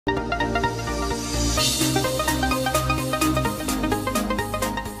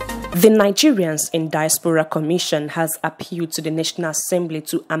The Nigerians in Diaspora Commission has appealed to the National Assembly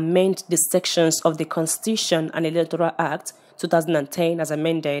to amend the sections of the Constitution and Electoral Act 2010 as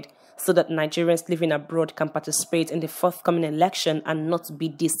amended so that Nigerians living abroad can participate in the forthcoming election and not be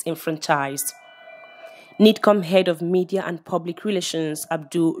disenfranchised. Nidcom head of media and public relations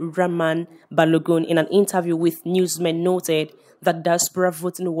Abdul Rahman Balogun in an interview with newsmen noted that diaspora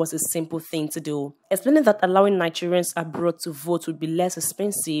voting was a simple thing to do. Explaining that allowing Nigerians abroad to vote would be less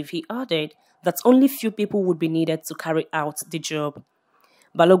expensive, he added that only few people would be needed to carry out the job.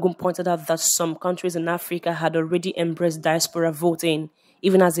 Balogun pointed out that some countries in Africa had already embraced diaspora voting,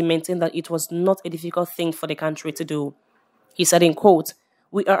 even as he maintained that it was not a difficult thing for the country to do. He said, in quote,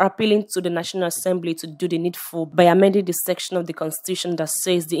 "We are appealing to the National Assembly to do the needful by amending the section of the Constitution that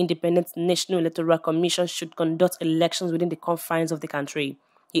says the Independent National Electoral Commission should conduct elections within the confines of the country."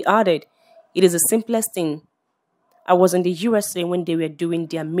 He added, "It is the simplest thing. I was in the USA when they were doing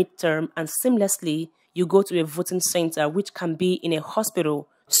their midterm, and seamlessly, you go to a voting center, which can be in a hospital,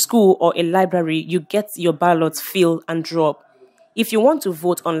 school, or a library. You get your ballots filled and drop. If you want to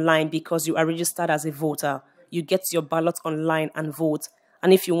vote online because you are registered as a voter, you get your ballot online and vote.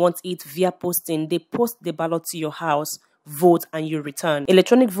 And if you want it via posting, they post the ballot to your house, vote, and you return."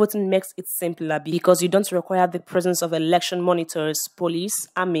 Electronic voting makes it simpler because you don't require the presence of election monitors, police,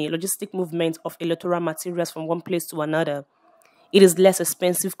 army, logistic movement of electoral materials from one place to another. It is less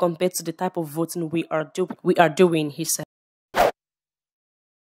expensive compared to the type of voting we are doing, he said.